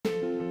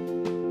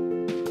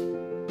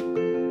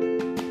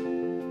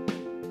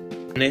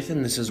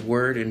Nathan, this is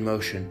Word in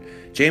Motion.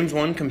 James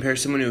 1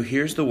 compares someone who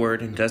hears the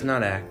word and does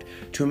not act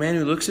to a man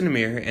who looks in a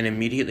mirror and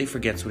immediately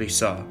forgets what he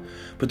saw.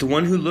 But the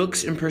one who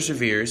looks and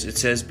perseveres, it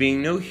says,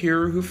 being no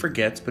hearer who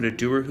forgets, but a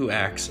doer who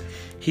acts,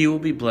 he will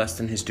be blessed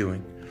in his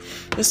doing.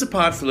 This is a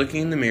pod for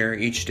looking in the mirror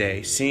each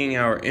day, seeing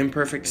our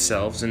imperfect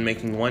selves, and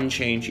making one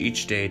change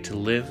each day to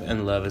live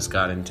and love as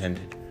God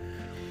intended.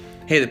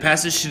 Hey, the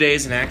passage today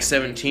is in Acts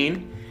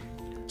 17.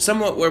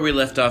 Somewhat where we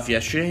left off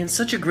yesterday, and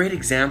such a great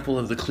example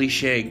of the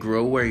cliche,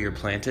 grow where you're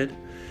planted.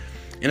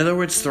 In other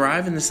words,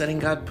 thrive in the setting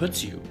God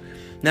puts you.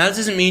 Now, that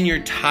doesn't mean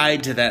you're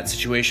tied to that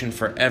situation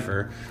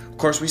forever. Of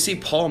course, we see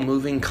Paul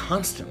moving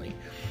constantly.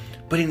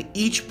 But in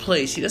each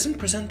place, he doesn't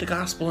present the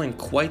gospel in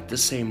quite the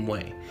same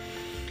way.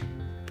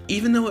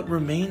 Even though it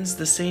remains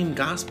the same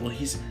gospel,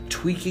 he's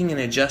tweaking and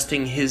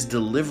adjusting his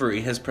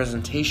delivery, his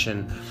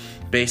presentation,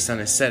 based on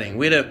his setting.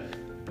 We had a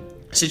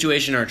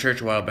situation in our church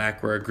a while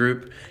back where a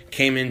group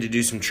came in to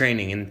do some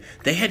training, and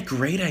they had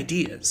great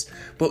ideas,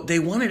 but they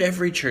wanted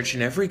every church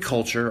and every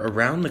culture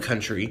around the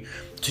country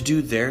to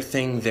do their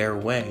thing their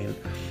way.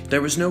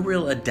 There was no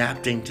real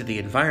adapting to the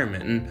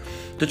environment, and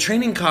the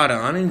training caught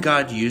on and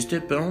God used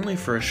it, but only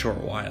for a short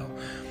while.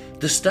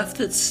 The stuff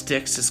that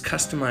sticks is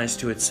customized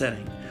to its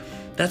setting.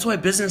 That's why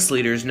business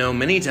leaders know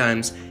many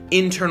times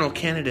internal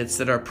candidates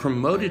that are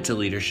promoted to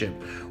leadership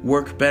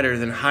work better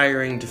than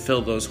hiring to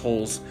fill those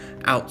holes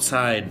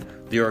outside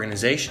the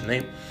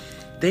organization.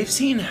 They've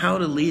seen how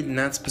to lead in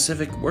that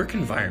specific work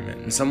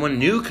environment. And someone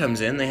new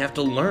comes in, they have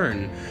to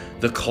learn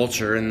the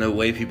culture and the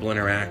way people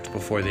interact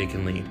before they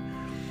can lead.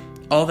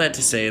 All that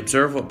to say,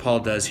 observe what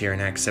Paul does here in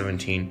Acts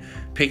 17,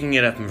 picking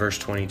it up in verse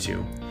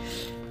 22.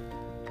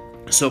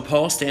 So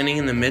Paul, standing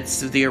in the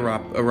midst of the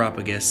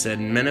Areopagus, said,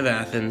 Men of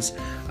Athens,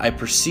 I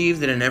perceive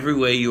that in every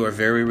way you are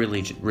very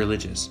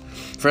religious.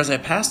 For as I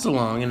passed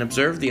along and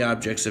observed the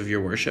objects of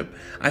your worship,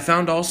 I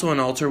found also an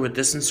altar with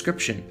this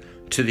inscription,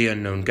 To the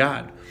unknown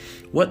God.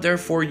 What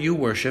therefore you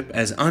worship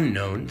as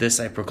unknown, this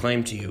I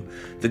proclaim to you.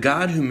 The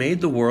God who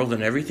made the world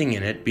and everything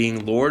in it,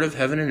 being Lord of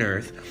heaven and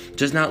earth,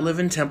 does not live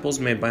in temples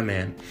made by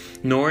man,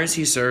 nor is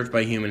he served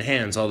by human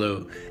hands,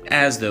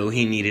 as though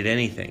he needed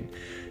anything.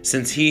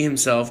 Since he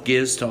himself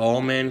gives to all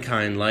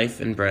mankind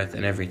life and breath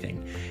and everything.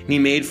 And he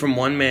made from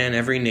one man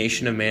every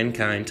nation of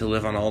mankind to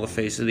live on all the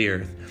face of the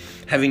earth,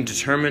 having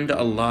determined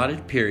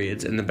allotted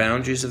periods and the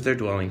boundaries of their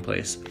dwelling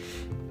place,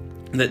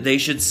 that they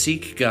should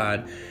seek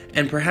God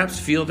and perhaps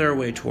feel their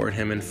way toward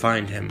him and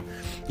find him.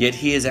 Yet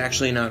he is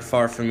actually not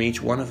far from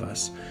each one of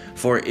us,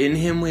 for in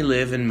him we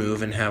live and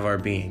move and have our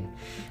being.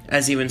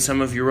 As even some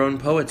of your own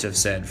poets have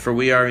said, for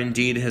we are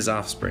indeed his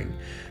offspring.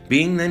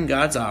 Being then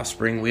God's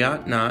offspring, we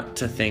ought not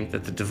to think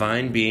that the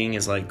divine being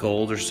is like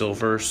gold or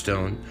silver or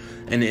stone,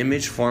 an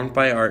image formed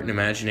by art and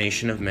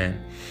imagination of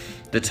men.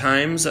 The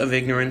times of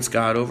ignorance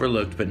God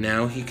overlooked, but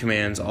now he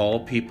commands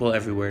all people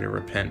everywhere to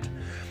repent,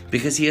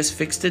 because he has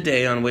fixed a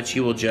day on which he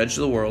will judge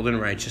the world in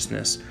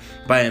righteousness,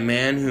 by a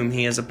man whom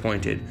he has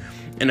appointed,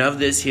 and of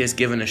this he has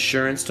given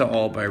assurance to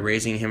all by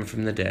raising him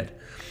from the dead.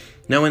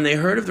 Now when they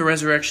heard of the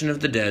resurrection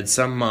of the dead,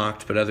 some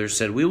mocked, but others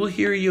said, We will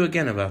hear you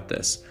again about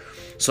this.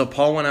 So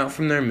Paul went out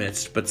from their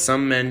midst, but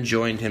some men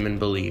joined him and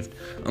believed,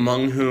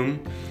 among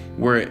whom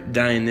were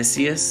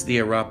Dionysius the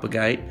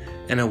Areopagite,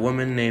 and a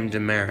woman named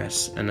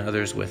Damaris, and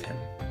others with him.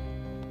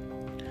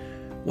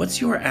 What's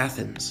your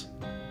Athens?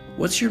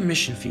 What's your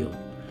mission field?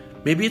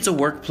 Maybe it's a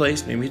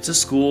workplace, maybe it's a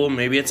school,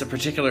 maybe it's a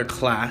particular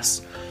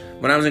class.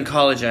 When I was in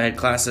college, I had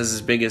classes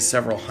as big as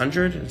several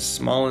hundred, and as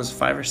small as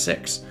 5 or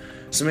 6.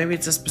 So maybe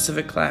it's a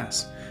specific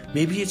class.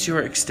 Maybe it's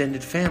your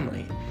extended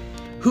family.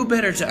 Who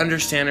better to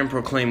understand and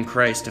proclaim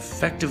Christ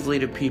effectively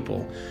to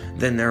people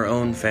than their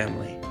own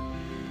family?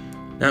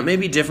 Now, it may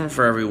be different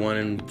for everyone,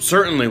 and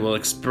certainly will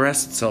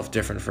express itself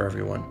different for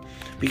everyone,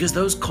 because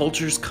those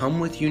cultures come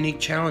with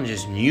unique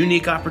challenges and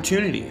unique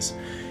opportunities.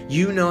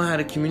 You know how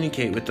to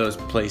communicate with those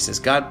places.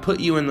 God put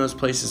you in those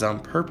places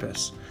on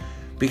purpose,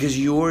 because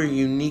you're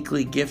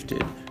uniquely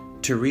gifted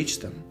to reach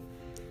them.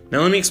 Now,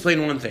 let me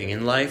explain one thing.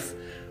 In life,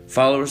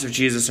 followers of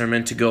Jesus are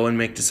meant to go and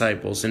make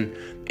disciples, and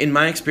in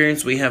my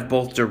experience, we have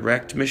both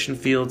direct mission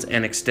fields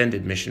and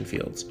extended mission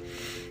fields.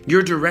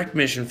 Your direct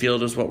mission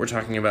field is what we're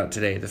talking about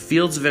today, the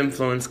fields of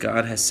influence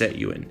God has set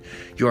you in.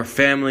 Your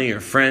family, your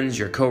friends,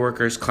 your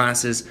coworkers,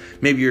 classes,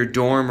 maybe your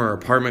dorm or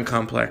apartment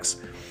complex.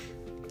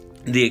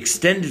 The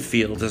extended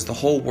field is the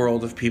whole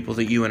world of people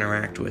that you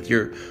interact with.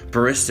 Your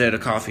barista at a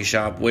coffee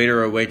shop,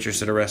 waiter or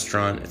waitress at a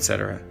restaurant,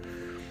 etc.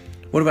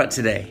 What about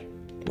today?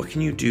 What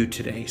can you do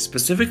today?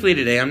 Specifically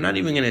today, I'm not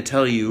even going to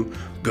tell you,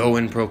 go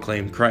and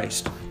proclaim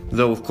Christ.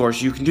 Though, of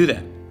course, you can do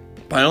that.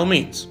 By all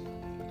means,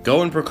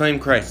 go and proclaim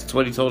Christ. It's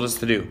what he told us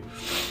to do.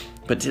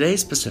 But today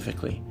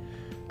specifically,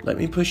 let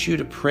me push you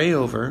to pray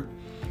over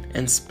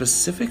and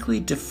specifically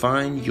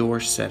define your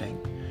setting,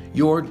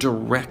 your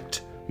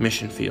direct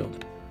mission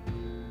field.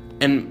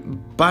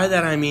 And by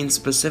that I mean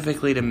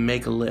specifically to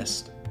make a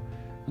list.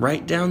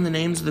 Write down the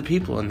names of the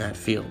people in that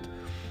field.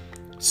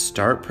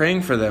 Start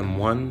praying for them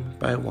one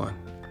by one.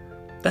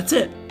 That's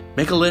it.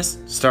 Make a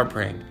list, start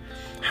praying.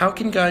 How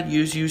can God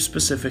use you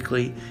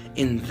specifically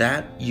in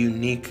that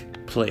unique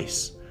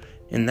place,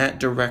 in that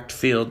direct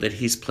field that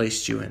He's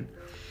placed you in.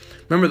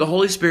 Remember, the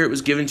Holy Spirit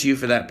was given to you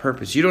for that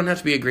purpose. You don't have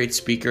to be a great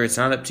speaker. It's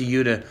not up to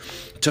you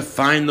to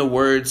find the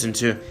words and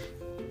to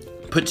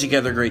put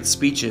together great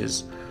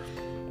speeches.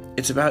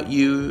 It's about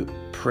you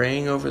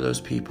praying over those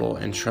people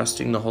and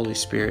trusting the Holy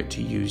Spirit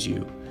to use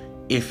you,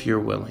 if you're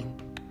willing.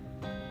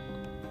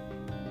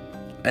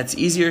 That's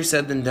easier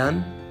said than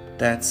done.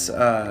 That's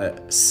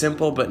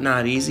simple but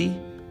not easy,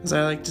 as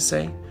I like to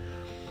say.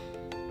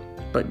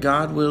 But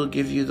God will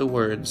give you the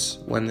words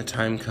when the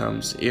time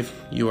comes, if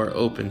you are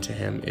open to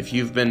Him. If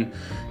you've been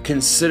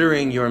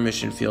considering your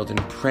mission field and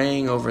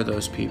praying over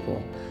those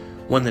people,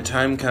 when the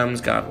time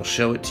comes, God will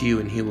show it to you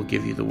and He will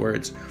give you the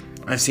words.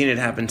 I've seen it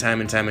happen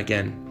time and time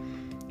again,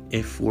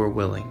 if we're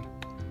willing.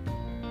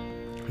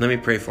 Let me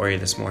pray for you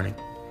this morning.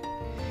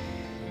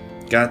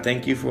 God,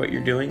 thank you for what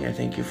you're doing. I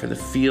thank you for the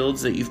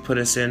fields that you've put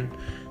us in.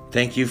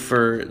 Thank you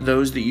for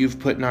those that you've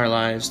put in our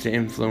lives to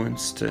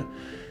influence, to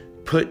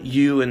put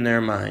you in their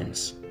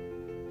minds.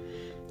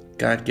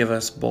 God, give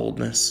us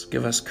boldness,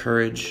 give us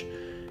courage,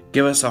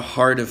 give us a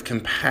heart of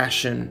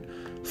compassion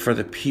for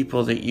the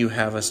people that you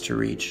have us to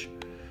reach,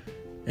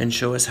 and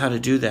show us how to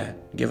do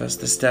that. Give us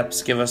the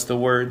steps, give us the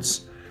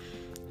words,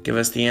 give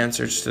us the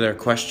answers to their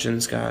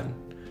questions, God,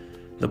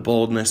 the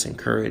boldness and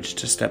courage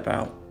to step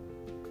out.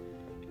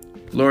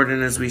 Lord,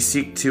 and as we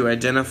seek to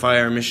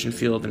identify our mission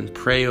field and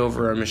pray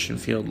over our mission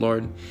field,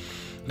 Lord,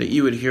 that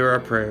you would hear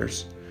our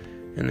prayers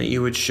and that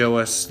you would show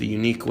us the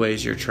unique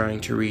ways you're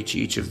trying to reach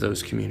each of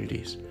those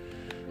communities.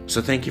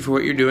 So thank you for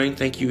what you're doing.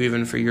 Thank you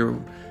even for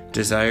your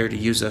desire to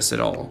use us at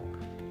all.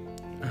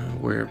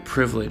 We're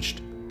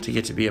privileged to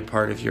get to be a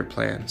part of your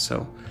plan.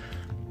 So,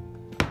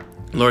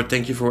 Lord,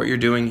 thank you for what you're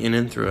doing in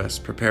and through us.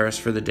 Prepare us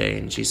for the day.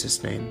 In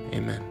Jesus' name,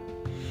 amen.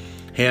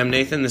 Hey, I'm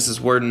Nathan. This is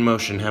Word in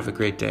Motion. Have a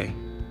great day.